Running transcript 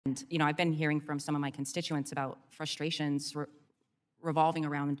And, I've been hearing from some of my constituents about frustrations revolving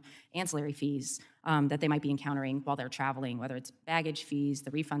around ancillary fees that they might be encountering while they're traveling, whether it's baggage fees, the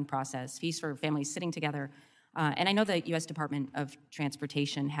refund process, fees for families sitting together. And I know the U.S. Department of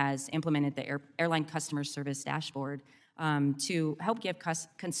Transportation has implemented the airline customer service dashboard to help give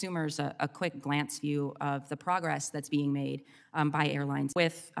consumers a quick glance view of the progress that's being made by airlines,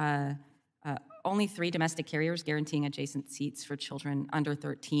 with only 3 domestic carriers guaranteeing adjacent seats for children under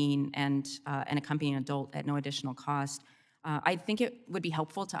 13 and an accompanying adult at no additional cost. I think it would be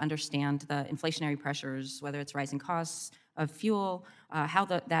helpful to understand the inflationary pressures, whether it's rising costs of fuel, how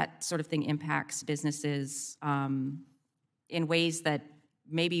that sort of thing impacts businesses in ways that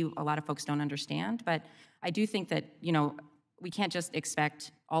maybe a lot of folks don't understand. But I do think that, we can't just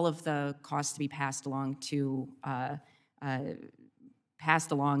expect all of the costs to be passed along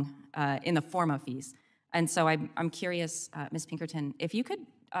in the form of fees. And so I'm curious, Ms. Pinkerton, if you could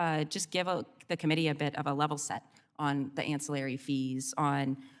just give the committee a bit of a level set on the ancillary fees,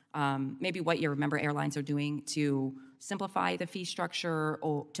 on maybe what your member airlines are doing to simplify the fee structure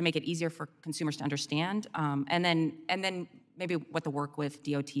or to make it easier for consumers to understand, and then maybe what the work with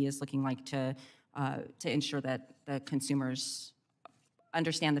DOT is looking like to ensure that the consumers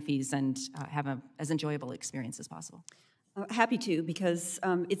understand the fees and have as enjoyable experience as possible. Happy to, because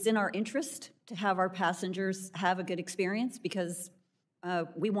it's in our interest to have our passengers have a good experience, because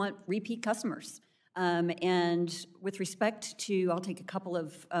we want repeat customers. And with respect to, I'll take a couple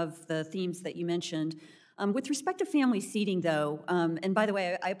of the themes that you mentioned. With respect to family seating, though, and by the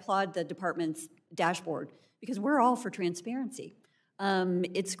way, I applaud the department's dashboard, because we're all for transparency.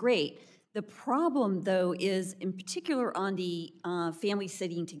 It's great. The problem, though, is in particular on the family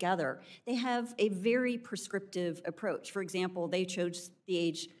sitting together, they have a very prescriptive approach. For example, they chose the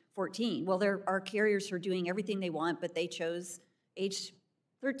age 14. Well, there are carriers who are doing everything they want, but they chose age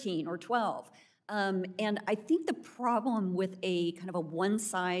 13 or 12. And I think the problem with a kind of a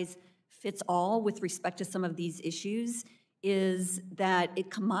one-size-fits-all with respect to some of these issues is that it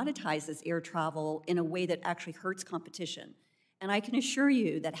commoditizes air travel in a way that actually hurts competition. And I can assure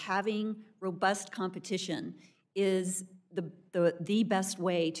you that having robust competition is the best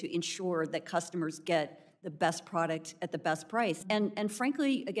way to ensure that customers get the best product at the best price. And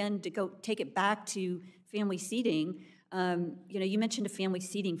frankly, again, to go take it back to family seating, you mentioned a family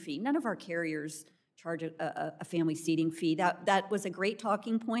seating fee. None of our carriers charge a family seating fee. That was a great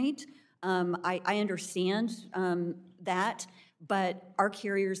talking point. I understand that, but our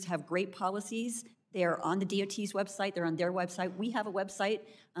carriers have great policies. They're on the DOT's website. They're on their website. We have a website,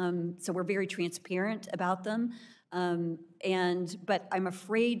 so we're very transparent about them. But I'm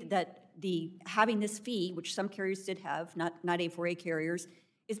afraid that having this fee, which some carriers did have, not A4A carriers,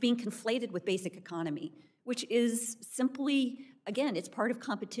 is being conflated with basic economy, which is simply, again, it's part of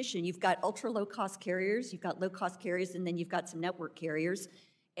competition. You've got ultra-low-cost carriers, you've got low-cost carriers, and then you've got some network carriers.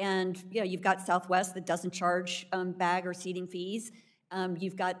 And you've got Southwest that doesn't charge bag or seating fees.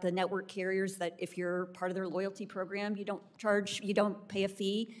 You've got the network carriers that if you're part of their loyalty program, you don't pay a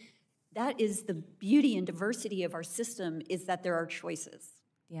fee. That is the beauty and diversity of our system, is that there are choices.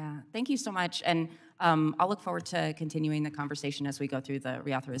 Yeah, thank you so much. And I'll look forward to continuing the conversation as we go through the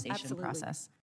reauthorization process.